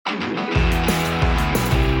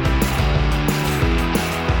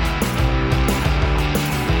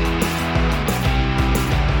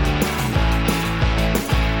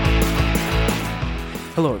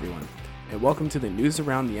Hello everyone, and welcome to the News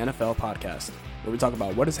Around the NFL podcast, where we talk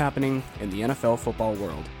about what is happening in the NFL football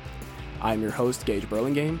world. I'm your host, Gage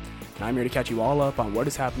Burlingame, and I'm here to catch you all up on what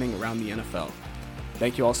is happening around the NFL.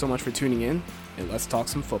 Thank you all so much for tuning in, and let's talk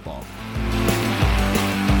some football.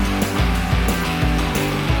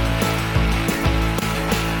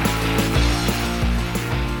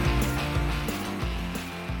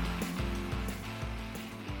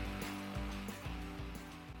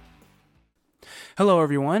 Hello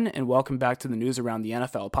everyone, and welcome back to the News Around the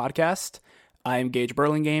NFL podcast. I am Gage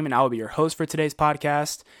Burlingame, and I will be your host for today's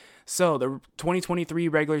podcast. So, the 2023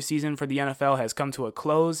 regular season for the NFL has come to a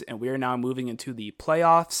close, and we are now moving into the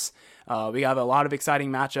playoffs. We have a lot of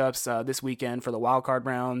exciting matchups this weekend for the wild card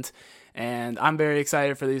round, and I'm very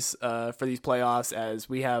excited for these playoffs as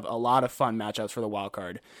we have a lot of fun matchups for the wild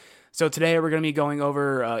card. So today we're going to be going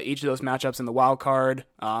over each of those matchups in the wild card.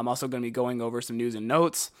 I'm also going to be going over some news and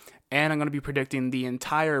notes, and I'm going to be predicting the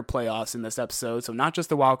entire playoffs in this episode. So not just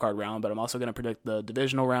the wild card round, but I'm also going to predict the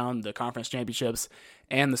divisional round, the conference championships,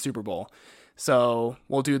 and the Super Bowl. So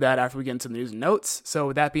we'll do that after we get into the news and notes. So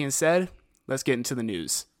with that being said, let's get into the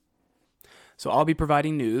news. So I'll be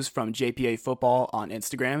providing news from JPA Football on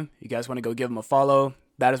Instagram. You guys want to go give them a follow.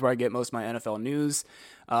 That is where I get most of my NFL news.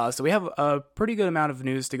 So we have a pretty good amount of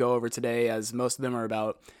news to go over today, as most of them are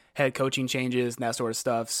about head coaching changes and that sort of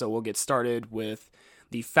stuff. So we'll get started with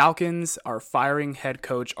the Falcons are firing head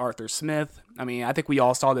coach Arthur Smith. I mean, I think we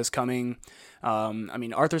all saw this coming.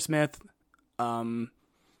 Arthur Smith,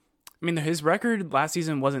 his record last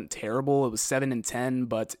season wasn't terrible. It was 7-10,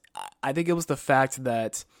 but I think it was the fact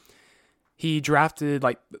that he drafted,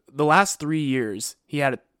 the last 3 years, he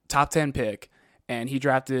had a top 10 pick, and he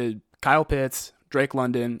drafted Kyle Pitts, Drake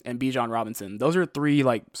London, and Bijan Robinson. Those are three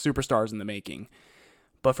superstars in the making.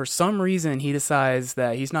 But for some reason, he decides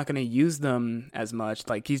that he's not going to use them as much.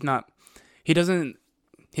 He doesn't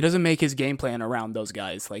make his game plan around those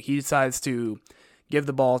guys. He decides to give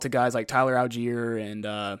the ball to guys like Tyler Algier and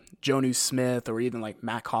Jonnu Smith, or even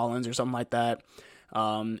Matt Collins or something like that.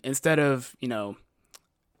 Instead of,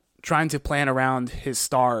 trying to plan around his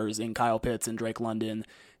stars in Kyle Pitts and Drake London,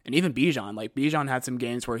 and even Bijan. Bijan had some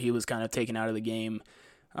games where he was kind of taken out of the game,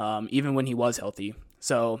 even when he was healthy.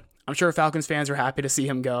 So I'm sure Falcons fans are happy to see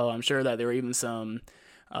him go. I'm sure that there were even some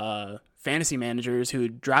fantasy managers who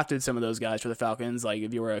drafted some of those guys for the Falcons.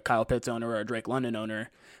 If you were a Kyle Pitts owner or a Drake London owner,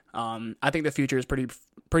 I think the future is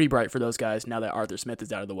pretty bright for those guys now that Arthur Smith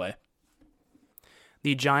is out of the way.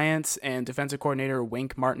 The Giants and defensive coordinator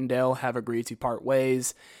Wink Martindale have agreed to part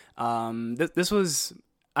ways. This was,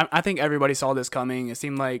 I think everybody saw this coming. It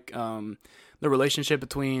seemed like the relationship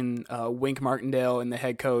between Wink Martindale and the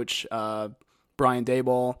head coach, Brian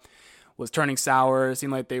Daboll, was turning sour. It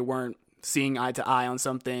seemed like they weren't seeing eye to eye on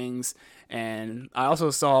some things. And I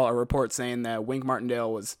also saw a report saying that Wink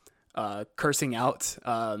Martindale was cursing out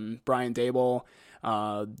Brian Daboll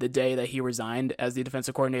the day that he resigned as the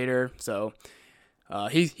defensive coordinator. So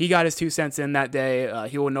he got his 2 cents in that day.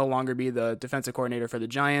 He will no longer be the defensive coordinator for the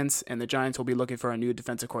Giants, and the Giants will be looking for a new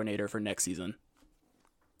defensive coordinator for next season.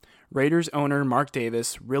 Raiders owner Mark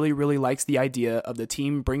Davis really likes the idea of the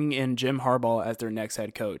team bringing in Jim Harbaugh as their next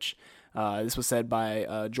head coach. This was said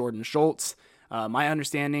by Jordan Schultz. My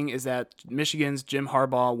understanding is that Michigan's Jim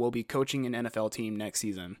Harbaugh will be coaching an NFL team next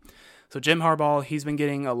season. So Jim Harbaugh, he's been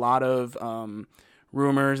getting a lot of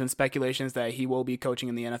rumors and speculations that he will be coaching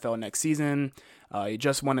in the NFL next season. He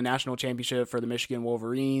just won a national championship for the Michigan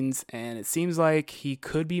Wolverines, and it seems like he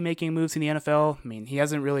could be making moves in the NFL. I mean, he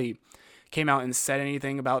hasn't really came out and said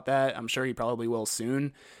anything about that. I'm sure he probably will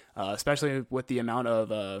soon, especially with the amount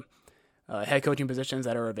of head coaching positions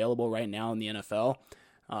that are available right now in the NFL.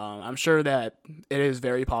 I'm sure that it is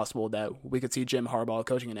very possible that we could see Jim Harbaugh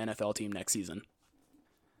coaching an NFL team next season.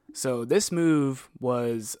 So this move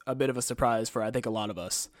was a bit of a surprise for, I think, a lot of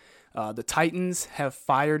us. The Titans have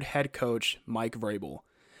fired head coach Mike Vrabel.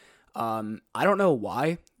 I don't know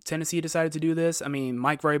why Tennessee decided to do this. I mean,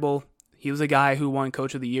 Mike Vrabel, he was a guy who won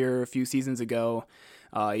Coach of the Year a few seasons ago.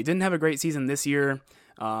 He didn't have a great season this year.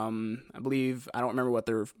 I believe, I don't remember what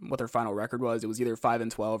their final record was. It was either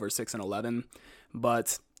 5-12 or 6-11.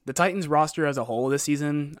 But the Titans roster as a whole this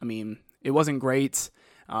season, it wasn't great.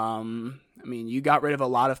 You got rid of a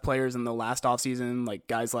lot of players in the last offseason,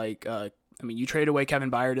 guys you traded away Kevin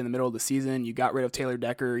Byard in the middle of the season. You got rid of Taylor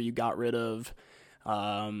Decker. You got rid of,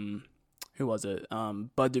 who was it?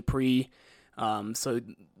 Bud Dupree. So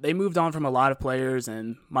they moved on from a lot of players,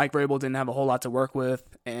 and Mike Vrabel didn't have a whole lot to work with,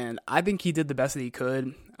 and I think he did the best that he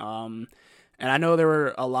could. And I know there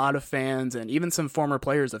were a lot of fans and even some former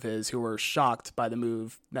players of his who were shocked by the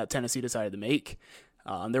move that Tennessee decided to make.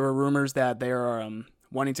 There were rumors that they are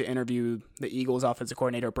wanting to interview the Eagles offensive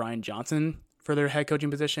coordinator Brian Johnson for their head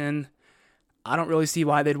coaching position. I don't really see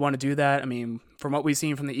why they'd want to do that. I mean, from what we've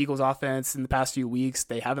seen from the Eagles offense in the past few weeks,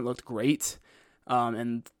 they haven't looked great.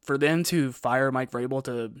 And for them to fire Mike Vrabel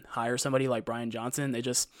to hire somebody like Brian Johnson, it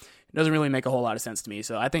doesn't really make a whole lot of sense to me.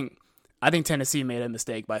 So I think Tennessee made a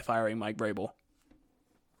mistake by firing Mike Vrabel.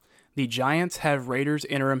 The Giants have Raiders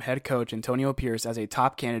interim head coach Antonio Pierce as a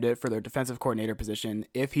top candidate for their defensive coordinator position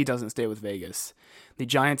if he doesn't stay with Vegas. The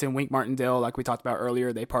Giants and Wink Martindale, like we talked about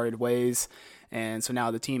earlier, they parted ways, and so now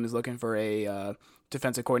the team is looking for a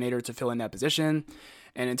defensive coordinator to fill in that position.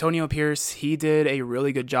 And Antonio Pierce, he did a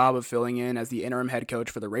really good job of filling in as the interim head coach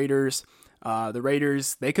for the Raiders. The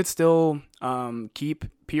Raiders, they could still keep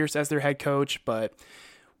Pierce as their head coach, but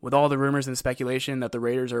with all the rumors and speculation that the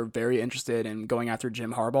Raiders are very interested in going after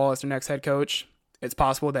Jim Harbaugh as their next head coach, it's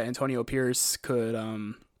possible that Antonio Pierce could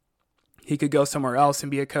go somewhere else and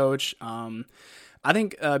be a coach. I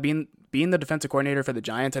think being the defensive coordinator for the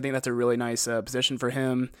Giants, I think that's a really nice position for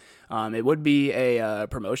him. It would be a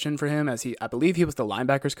promotion for him, as I believe he was the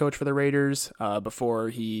linebackers coach for the Raiders before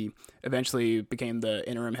he eventually became the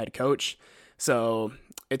interim head coach. So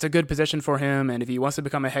it's a good position for him, and if he wants to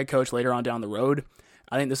become a head coach later on down the road,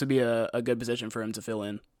 I think this would be a good position for him to fill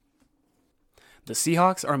in. The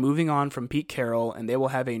Seahawks are moving on from Pete Carroll, and they will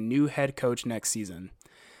have a new head coach next season.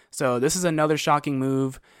 So this is another shocking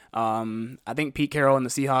move. I think Pete Carroll and the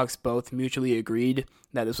Seahawks both mutually agreed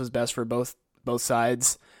that this was best for both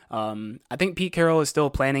sides. I think Pete Carroll is still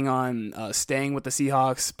planning on staying with the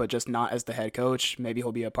Seahawks, but just not as the head coach. Maybe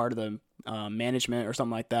he'll be a part of the management or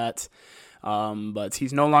something like that. But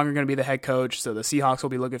he's no longer going to be the head coach, so the Seahawks will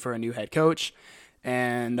be looking for a new head coach.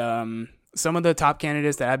 And some of the top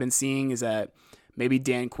candidates that I've been seeing is that maybe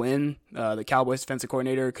Dan Quinn, the Cowboys defensive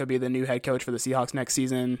coordinator, could be the new head coach for the Seahawks next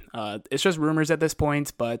season. It's just rumors at this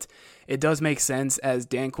point, but it does make sense as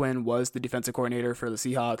Dan Quinn was the defensive coordinator for the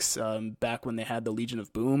Seahawks back when they had the Legion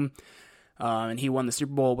of Boom. And he won the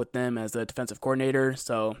Super Bowl with them as the defensive coordinator.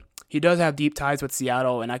 So he does have deep ties with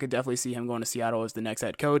Seattle, and I could definitely see him going to Seattle as the next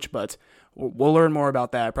head coach, but we'll learn more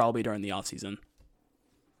about that probably during the offseason.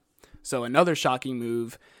 So another shocking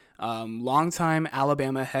move, longtime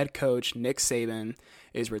Alabama head coach Nick Saban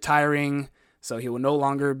is retiring, so he will no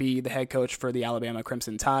longer be the head coach for the Alabama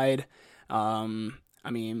Crimson Tide. He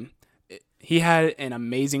had an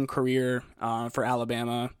amazing career for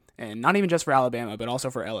Alabama, and not even just for Alabama, but also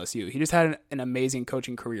for LSU. He just had an amazing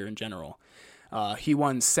coaching career in general. He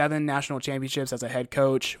won 7 national championships as a head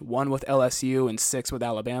coach, 1 with LSU and 6 with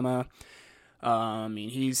Alabama.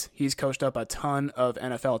 He's coached up a ton of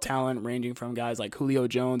NFL talent, ranging from guys like Julio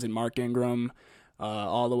Jones and Mark Ingram,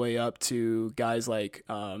 all the way up to guys like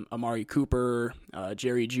Amari Cooper,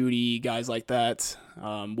 Jerry Jeudy, guys like that,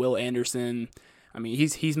 Will Anderson.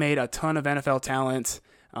 He's made a ton of NFL talent,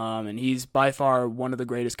 and he's by far one of the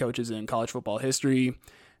greatest coaches in college football history.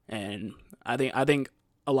 And I think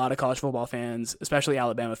a lot of college football fans, especially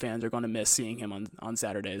Alabama fans, are going to miss seeing him on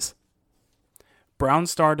Saturdays. Brown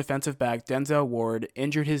star defensive back Denzel Ward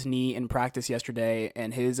injured his knee in practice yesterday,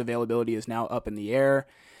 and his availability is now up in the air.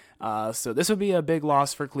 So this would be a big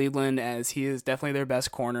loss for Cleveland, as he is definitely their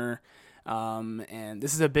best corner. And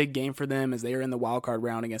this is a big game for them, as they are in the wild card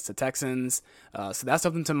round against the Texans. So that's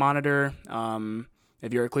something to monitor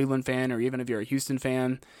if you're a Cleveland fan, or even if you're a Houston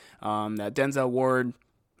fan. That Denzel Ward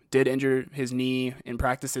did injure his knee in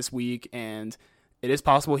practice this week, and it is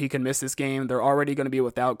possible he could miss this game. They're already going to be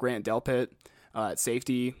without Grant Delpit at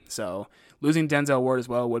safety, so losing Denzel Ward as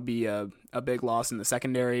well would be a big loss in the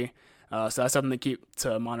secondary. So that's something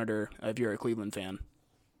to monitor if you're a Cleveland fan.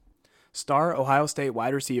 Star Ohio State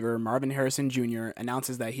wide receiver Marvin Harrison Jr.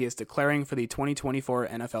 announces that he is declaring for the 2024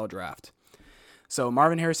 NFL Draft. So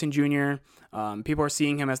Marvin Harrison Jr., people are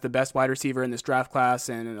seeing him as the best wide receiver in this draft class,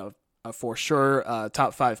 and a for sure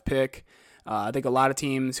top 5 pick. I think a lot of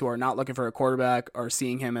teams who are not looking for a quarterback are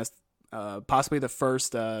seeing him as possibly the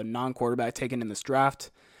first non-quarterback taken in this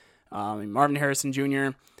draft. Marvin Harrison Jr.,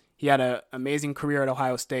 he had an amazing career at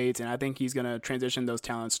Ohio State, and I think he's going to transition those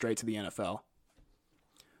talents straight to the NFL.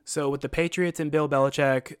 So with the Patriots and Bill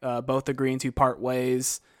Belichick both agreeing to part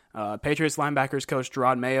ways, Patriots linebackers coach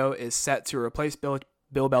Gerard Mayo is set to replace Bill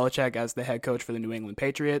Belichick as the head coach for the New England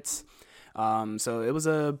Patriots. So it was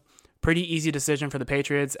a pretty easy decision for the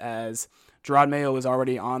Patriots, as Gerard Mayo was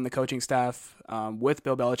already on the coaching staff with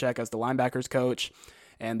Bill Belichick as the linebackers coach,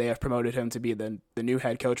 and they have promoted him to be the new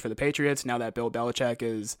head coach for the Patriots now that Bill Belichick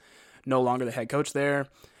is no longer the head coach there.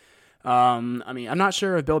 I'm not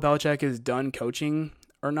sure if Bill Belichick is done coaching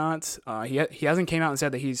or not. He hasn't came out and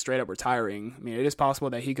said that he's straight up retiring. It is possible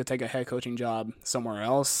that he could take a head coaching job somewhere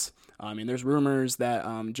else. There's rumors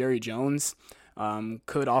that Jerry Jones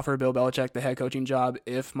could offer Bill Belichick the head coaching job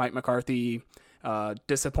if Mike McCarthy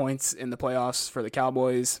disappoints in the playoffs for the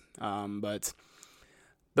Cowboys. But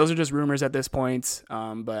those are just rumors at this point.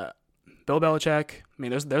 But Bill Belichick, I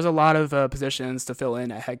mean, there's a lot of positions to fill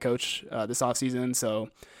in at head coach this offseason, so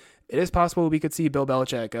it is possible we could see Bill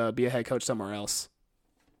Belichick be a head coach somewhere else.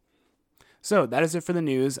 So that is it for the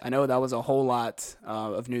news. I know that was a whole lot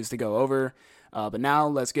of news to go over, but now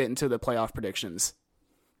let's get into the playoff predictions.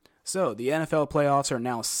 So the NFL playoffs are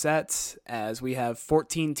now set as we have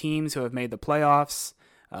 14 teams who have made the playoffs.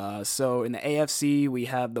 So in the AFC, we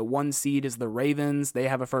have the 1 seed is the Ravens. They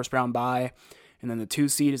have a first round bye. And then the 2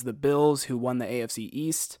 seed is the Bills, who won the AFC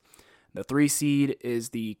East. The 3 seed is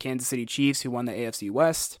the Kansas City Chiefs, who won the AFC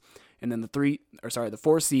West. And then the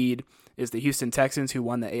 4 seed is the Houston Texans, who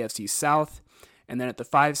won the AFC South. And then at the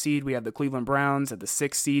 5 seed, we have the Cleveland Browns. At the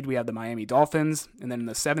 6 seed, we have the Miami Dolphins. And then in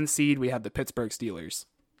the 7th seed, we have the Pittsburgh Steelers.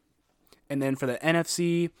 And then for the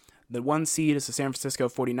NFC, the 1 seed is the San Francisco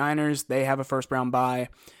 49ers. They have a first round bye.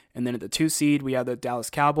 And then at the 2 seed, we have the Dallas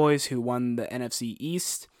Cowboys, who won the NFC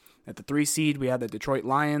East. At the 3 seed, we have the Detroit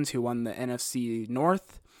Lions, who won the NFC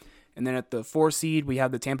North. And then at the 4 seed, we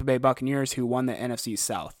have the Tampa Bay Buccaneers, who won the NFC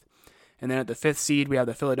South. And then at the 5th seed, we have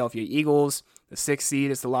the Philadelphia Eagles. The 6th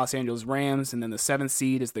seed is the Los Angeles Rams. And then the 7th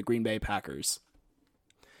seed is the Green Bay Packers.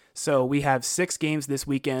 So we have 6 games this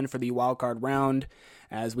weekend for the wildcard round,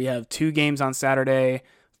 as we have 2 games on Saturday,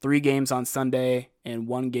 3 games on Sunday, and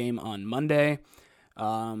 1 game on Monday.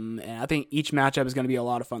 And I think each matchup is going to be a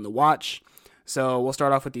lot of fun to watch. So we'll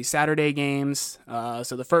start off with the Saturday games.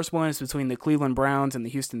 So the first one is between the Cleveland Browns and the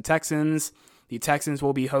Houston Texans. The Texans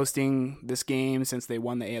will be hosting this game since they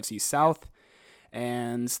won the AFC South.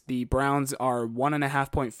 And the Browns are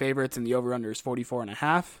 1.5 point favorites, and the over-under is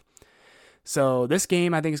 44.5. So this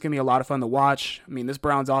game, I think, is going to be a lot of fun to watch. I mean, this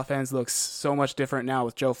Browns offense looks so much different now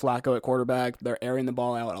with Joe Flacco at quarterback. They're airing the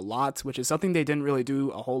ball out a lot, which is something they didn't really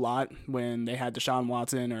do a whole lot when they had Deshaun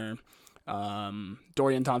Watson or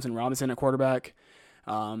Dorian Thompson-Robinson at quarterback.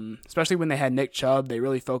 Especially when they had Nick Chubb, they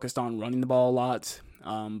really focused on running the ball a lot.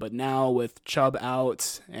 But now with Chubb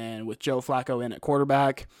out and with Joe Flacco in at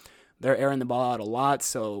quarterback, they're airing the ball out a lot.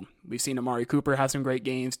 So we've seen Amari Cooper have some great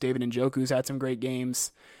games. David Njoku's had some great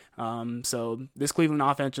games. So this Cleveland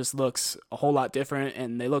offense just looks a whole lot different,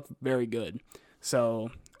 and they look very good.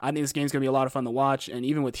 So I think this game's going to be a lot of fun to watch. And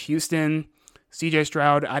even with Houston, CJ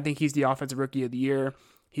Stroud, I think he's the offensive rookie of the year.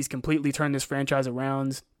 He's completely turned this franchise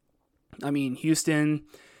around. I mean, Houston,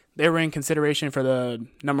 they were in consideration for the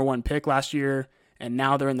number 1 pick last year, and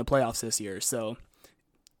now they're in the playoffs this year. So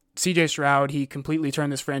CJ Stroud, he completely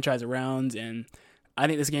turned this franchise around, and I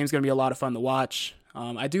think this game's going to be a lot of fun to watch.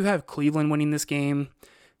 I do have Cleveland winning this game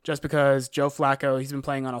just because Joe Flacco, he's been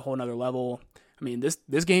playing on a whole nother level. I mean,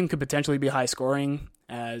 this game could potentially be high scoring,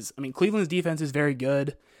 Cleveland's defense is very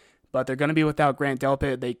good, but they're going to be without Grant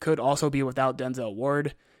Delpit. They could also be without Denzel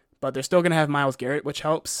Ward, but they're still going to have Myles Garrett, which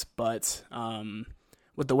helps. But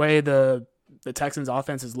with the way the Texans'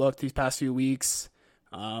 offense has looked these past few weeks,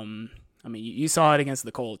 you saw it against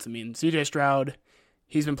the Colts. CJ Stroud,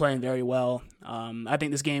 he's been playing very well. I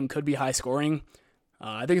think this game could be high scoring.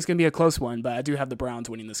 I think it's going to be a close one, but I do have the Browns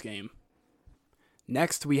winning this game.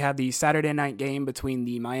 Next, we have the Saturday night game between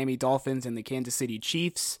the Miami Dolphins and the Kansas City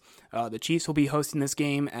Chiefs. The Chiefs will be hosting this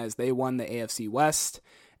game as they won the AFC West.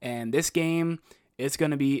 And this game, it's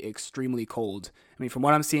going to be extremely cold. From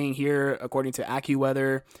what I'm seeing here, according to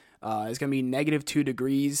AccuWeather, it's going to be -2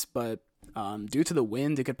 degrees, but due to the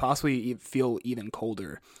wind, it could possibly feel even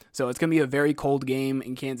colder. So it's going to be a very cold game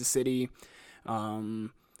in Kansas City.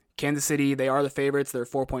 Kansas City, they are the favorites. They're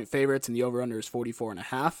 4-point favorites, and the over-under is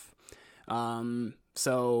 44.5.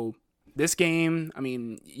 So this game,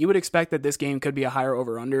 you would expect that this game could be a higher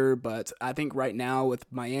over-under, but I think right now with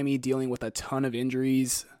Miami dealing with a ton of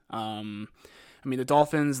injuries, the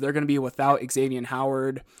Dolphins, they're going to be without Xavier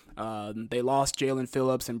Howard. They lost Jalen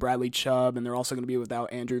Phillips and Bradley Chubb, and they're also going to be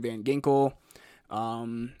without Andrew Van Ginkel.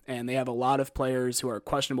 And they have a lot of players who are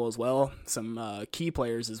questionable as well, some key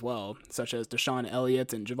players as well, such as Deshaun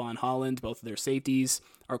Elliott and Javon Holland. Both of their safeties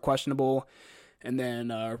are questionable. And then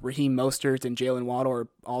Raheem Mostert and Jalen Waddle are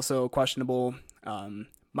also questionable.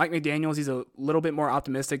 Mike McDaniels, he's a little bit more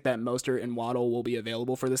optimistic that Mostert and Waddle will be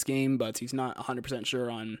available for this game, but he's not 100% sure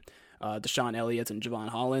on Deshaun Elliott and Javon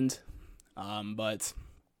Holland. But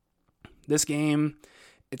this game,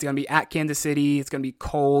 it's going to be at Kansas City. It's going to be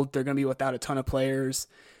cold. They're going to be without a ton of players.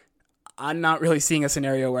 I'm not really seeing a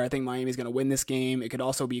scenario where I think Miami's going to win this game. It could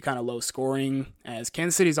also be kind of low scoring, as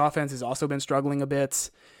Kansas City's offense has also been struggling a bit.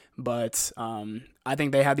 But I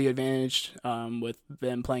think they have the advantage with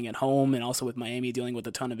them playing at home and also with Miami dealing with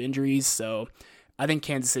a ton of injuries. So I think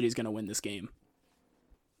Kansas City is going to win this game.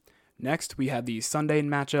 Next, we have the Sunday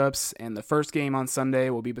matchups, and the first game on Sunday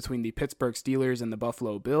will be between the Pittsburgh Steelers and the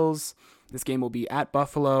Buffalo Bills. This game will be at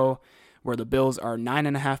Buffalo, where the Bills are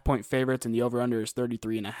 9.5-point favorites, and the over-under is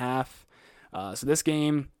 33.5. So this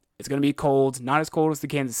game, it's going to be cold. Not as cold as the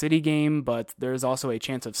Kansas City game, but there's also a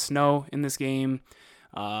chance of snow in this game.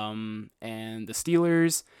 And the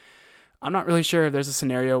Steelers, I'm not really sure if there's a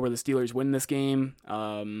scenario where the Steelers win this game.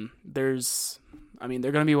 They're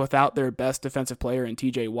going to be without their best defensive player in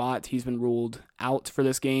TJ Watt. He's been ruled out for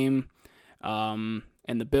this game. And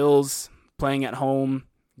the Bills playing at home,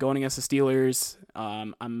 going against the Steelers.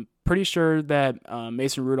 I'm pretty sure that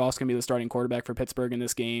Mason Rudolph's going to be the starting quarterback for Pittsburgh in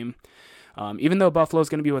this game. Even though Buffalo's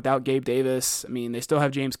going to be without Gabe Davis, they still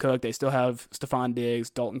have James Cook. They still have Stephon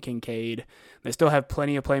Diggs, Dalton Kincaid. They still have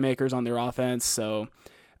plenty of playmakers on their offense. So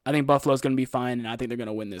I think Buffalo's going to be fine, and I think they're going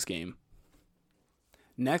to win this game.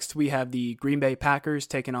 Next, we have the Green Bay Packers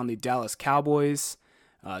taking on the Dallas Cowboys.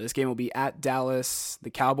 This game will be at Dallas.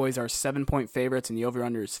 The Cowboys are 7-point favorites, and the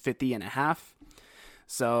over-under is 50.5.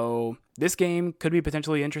 So this game could be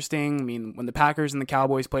potentially interesting. When the Packers and the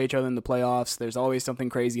Cowboys play each other in the playoffs, there's always something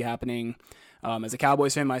crazy happening. As a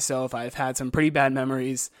Cowboys fan myself, I've had some pretty bad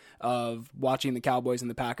memories of watching the Cowboys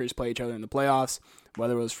and the Packers play each other in the playoffs,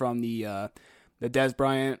 whether it was from the Dez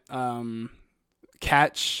Bryant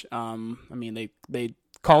catch. They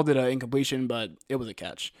called it an incompletion, but it was a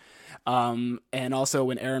catch. And also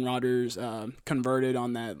when Aaron Rodgers converted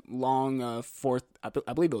on that long fourth, I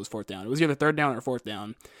believe it was fourth down. It was either third down or fourth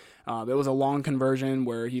down. It was a long conversion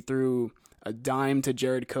where he threw a dime to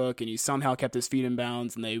Jared Cook, and he somehow kept his feet in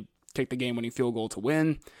bounds, and they kicked the game-winning field goal to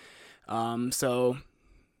win. So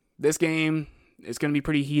this game is going to be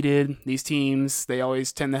pretty heated. These teams, they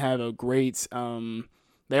always tend to have a great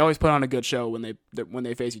they always put on a good show when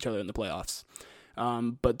they face each other in the playoffs.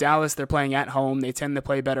 But Dallas, they're playing at home. They tend to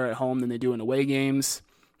play better at home than they do in away games.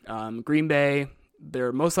 Green Bay,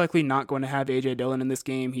 they're most likely not going to have A.J. Dillon in this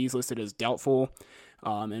game. He's listed as doubtful.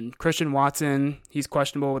 And Christian Watson, he's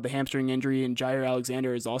questionable with the hamstring injury, and Jair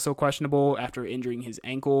Alexander is also questionable after injuring his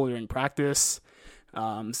ankle during practice.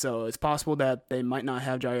 So it's possible that they might not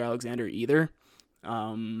have Jair Alexander either.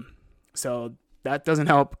 So that doesn't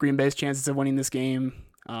help Green Bay's chances of winning this game.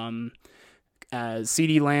 As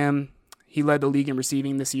CeeDee Lamb, he led the league in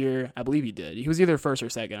receiving this year. I believe he did. He was either first or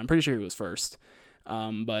second. I'm pretty sure he was first.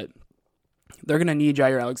 But they're going to need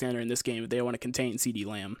Jair Alexander in this game if they want to contain CeeDee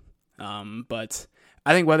Lamb. But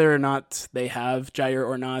I think whether or not they have Jair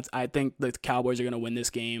or not, I think the Cowboys are going to win this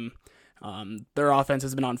game. Their offense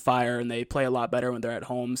has been on fire, and they play a lot better when they're at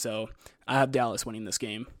home. So I have Dallas winning this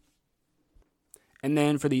game. And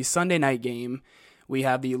then for the Sunday night game, we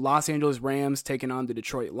have the Los Angeles Rams taking on the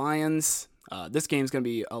Detroit Lions. This game is going to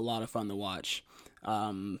be a lot of fun to watch.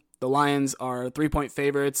 The Lions are 3-point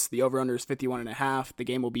favorites. The over-under is 51.5. The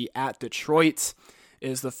game will be at Detroit. It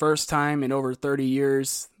is the first time in over 30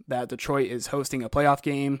 years that Detroit is hosting a playoff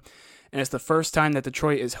game. And it's the first time that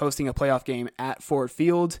Detroit is hosting a playoff game at Ford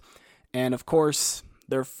Field. And, of course,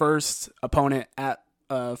 their first opponent at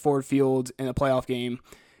Ford Field in a playoff game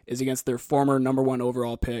is against their former number 1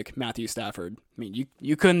 overall pick, Matthew Stafford.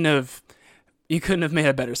 You couldn't have made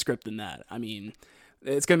a better script than that.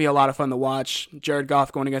 It's going to be a lot of fun to watch. Jared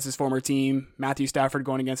Goff going against his former team, Matthew Stafford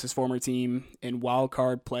going against his former team in wild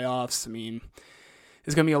card playoffs.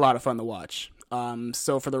 It's going to be a lot of fun to watch.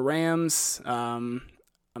 So for the Rams, I'm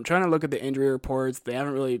trying to look at the injury reports. They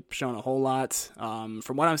haven't really shown a whole lot.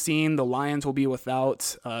 From what I'm seeing, the Lions will be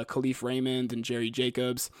without Khalif Raymond and Jerry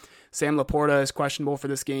Jacobs. Sam Laporta is questionable for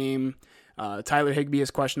this game. Tyler Higbee is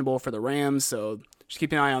questionable for the Rams, so just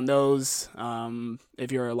keep an eye on those if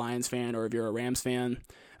you're a Lions fan or if you're a Rams fan.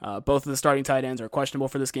 Both of the starting tight ends are questionable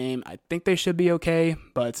for this game. I think they should be okay,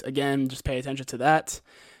 but again, just pay attention to that.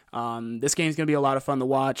 This game is going to be a lot of fun to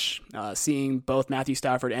watch, seeing both Matthew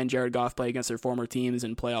Stafford and Jared Goff play against their former teams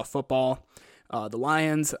in playoff football. The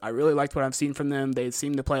Lions, I really liked what I've seen from them. They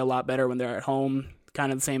seem to play a lot better when they're at home,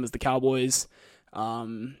 kind of the same as the Cowboys.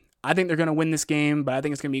 I think they're going to win this game, but I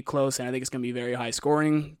think it's going to be close, and I think it's going to be very high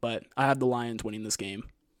scoring, but I have the Lions winning this game.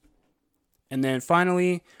 And then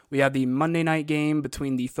finally, we have the Monday night game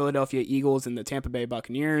between the Philadelphia Eagles and the Tampa Bay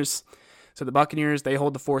Buccaneers. So the Buccaneers, they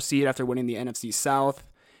hold the 4th seed after winning the NFC South,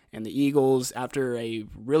 and the Eagles, after a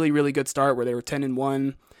really, really good start where they were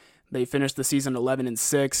 10-1, they finished the season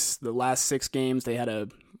 11-6. The last 6 games, they had a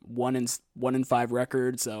 1-5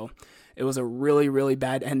 record, so it was a really, really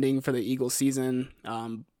bad ending for the Eagles season.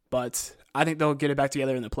 But I think they'll get it back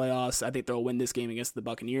together in the playoffs. I think they'll win this game against the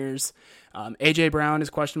Buccaneers. A.J. Brown is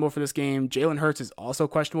questionable for this game. Jalen Hurts is also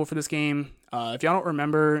questionable for this game. If y'all don't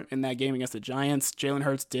remember, in that game against the Giants, Jalen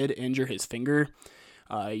Hurts did injure his finger.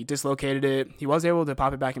 He dislocated it. He was able to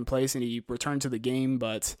pop it back in place, and he returned to the game,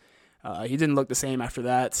 but he didn't look the same after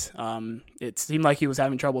that. It seemed like he was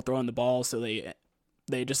having trouble throwing the ball, so they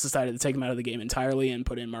just decided to take him out of the game entirely and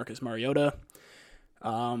put in Marcus Mariota.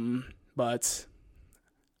 But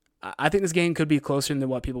I think this game could be closer than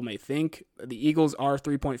what people may think. The Eagles are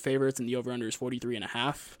 3-point favorites, and the over-under is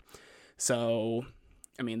 43.5. So,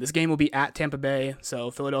 I mean, this game will be at Tampa Bay,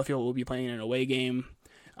 so Philadelphia will be playing an away game.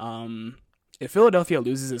 If Philadelphia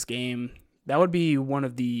loses this game, that would be one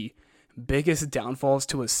of the biggest downfalls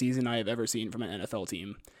to a season I have ever seen from an NFL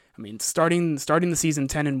team. I mean, starting the season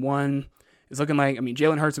 10-1 is looking like,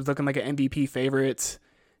 Jalen Hurts was looking like an MVP favorite,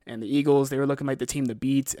 and the Eagles, they were looking like the team to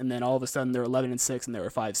beat, and then all of a sudden they're 11-6 and they're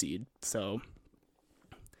a 5 seed. So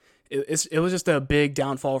it was just a big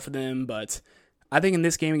downfall for them, but I think in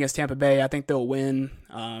this game against Tampa Bay, I think they'll win.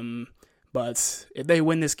 But if they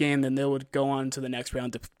win this game, then they would go on to the next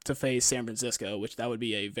round to face San Francisco, which that would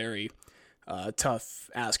be a very tough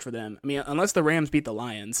ask for them. I mean, unless the Rams beat the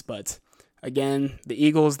Lions. But again, the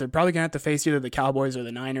Eagles, they're probably going to have to face either the Cowboys or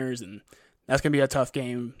the Niners, and that's going to be a tough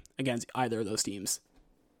game against either of those teams.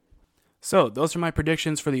 So those are my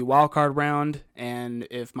predictions for the wildcard round, and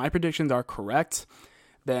if my predictions are correct,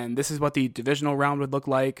 then this is what the divisional round would look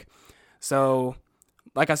like. So,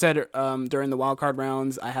 like I said, during the wildcard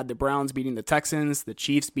rounds, I had the Browns beating the Texans, the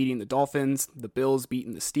Chiefs beating the Dolphins, the Bills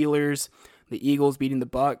beating the Steelers, the Eagles beating the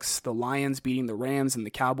Bucks, the Lions beating the Rams, and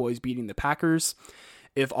the Cowboys beating the Packers.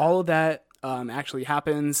 If all of that actually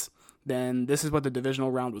happens, then this is what the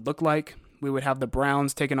divisional round would look like. We would have the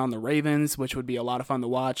Browns taking on the Ravens, which would be a lot of fun to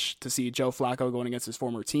watch, to see Joe Flacco going against his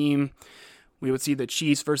former team. We would see the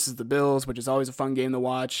Chiefs versus the Bills, which is always a fun game to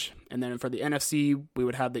watch. And then for the NFC, we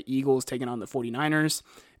would have the Eagles taking on the 49ers.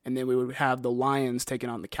 And then we would have the Lions taking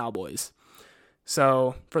on the Cowboys.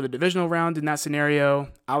 So for the divisional round in that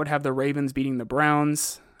scenario, I would have the Ravens beating the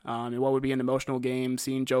Browns. And what would be an emotional game,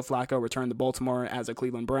 seeing Joe Flacco return to Baltimore as a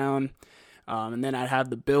Cleveland Brown. And then I'd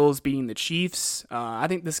have the Bills beating the Chiefs. I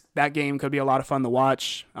think that game could be a lot of fun to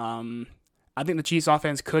watch. I think the Chiefs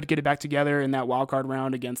offense could get it back together in that wildcard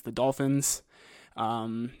round against the Dolphins.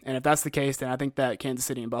 And if that's the case, then I think that Kansas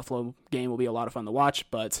City and Buffalo game will be a lot of fun to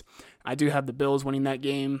watch, but I do have the Bills winning that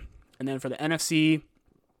game. And then for the NFC,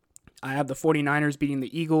 I have the 49ers beating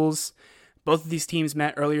the Eagles. Both of these teams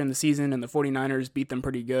met earlier in the season, and the 49ers beat them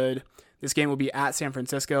pretty good. This game will be at San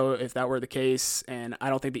Francisco if that were the case, and I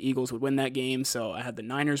don't think the Eagles would win that game, so I have the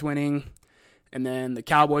Niners winning. And then the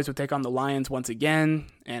Cowboys would take on the Lions once again,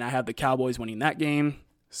 and I have the Cowboys winning that game.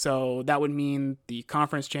 So that would mean the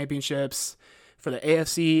conference championships. For the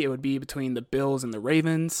AFC, it would be between the Bills and the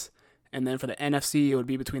Ravens. And then for the NFC, it would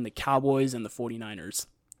be between the Cowboys and the 49ers.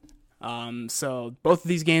 So both of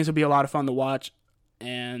these games would be a lot of fun to watch.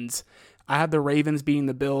 And I have the Ravens beating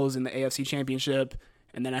the Bills in the AFC Championship.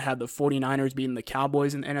 And then I have the 49ers beating the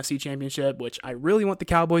Cowboys in the NFC Championship, which I really want the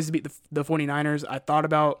Cowboys to beat the 49ers. I thought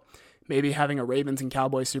about maybe having a Ravens and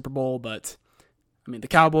Cowboys Super Bowl, but I mean, the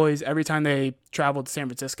Cowboys, every time they travel to San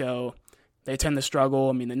Francisco, they tend to struggle.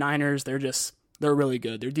 I mean, the Niners, they're really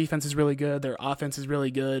good. Their defense is really good. Their offense is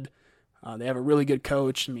really good. They have a really good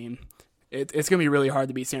coach. I mean, it's going to be really hard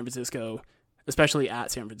to beat San Francisco, especially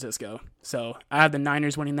at San Francisco. So I have the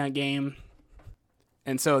Niners winning that game.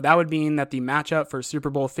 And so that would mean that the matchup for Super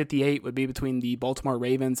Bowl 58 would be between the Baltimore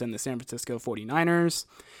Ravens and the San Francisco 49ers,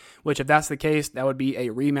 which if that's the case, that would be a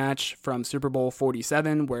rematch from Super Bowl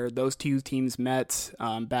 47, where those two teams met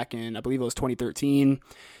back in, I believe it was 2013.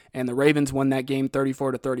 And the Ravens won that game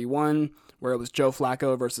 34-31, where it was Joe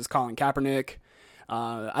Flacco versus Colin Kaepernick.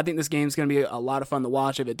 I think this game is going to be a lot of fun to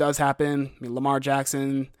watch if it does happen. I mean, Lamar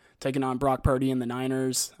Jackson taking on Brock Purdy and the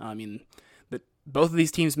Niners. I mean, both of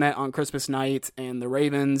these teams met on Christmas night, and the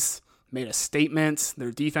Ravens made a statement.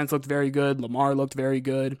 Their defense looked very good. Lamar looked very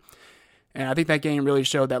good. And I think that game really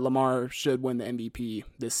showed that Lamar should win the MVP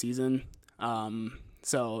this season.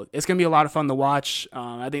 So it's going to be a lot of fun to watch.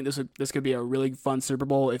 I think this could be a really fun Super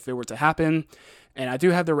Bowl if it were to happen. And I do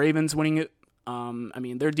have the Ravens winning it. I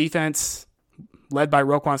mean, their defense, led by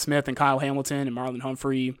Roquan Smith and Kyle Hamilton and Marlon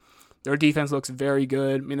Humphrey, their defense looks very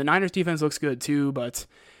good. I mean, the Niners defense looks good too, but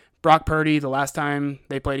Brock Purdy, the last time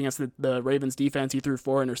they played against the Ravens defense, he threw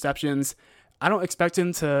 4 interceptions. I don't expect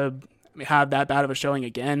him to have that bad of a showing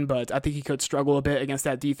again, but I think he could struggle a bit against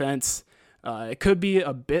that defense. It could be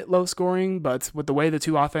a bit low scoring, but with the way the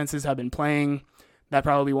two offenses have been playing, that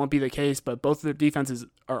probably won't be the case, but both of their defenses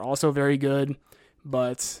are also very good.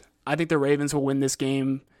 But I think the Ravens will win this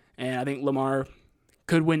game, and I think Lamar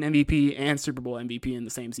could win MVP and Super Bowl MVP in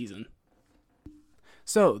the same season.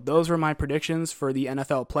 So those were my predictions for the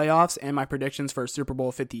NFL playoffs and my predictions for Super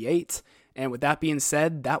Bowl 58. And with that being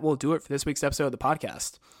said, that will do it for this week's episode of the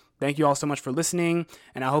podcast. Thank you all so much for listening,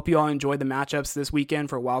 and I hope you all enjoyed the matchups this weekend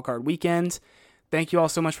for Wildcard Weekend. Thank you all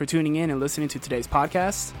so much for tuning in and listening to today's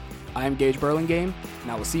podcast. I am Gage Burlingame,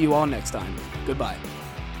 and I will see you all next time. Goodbye.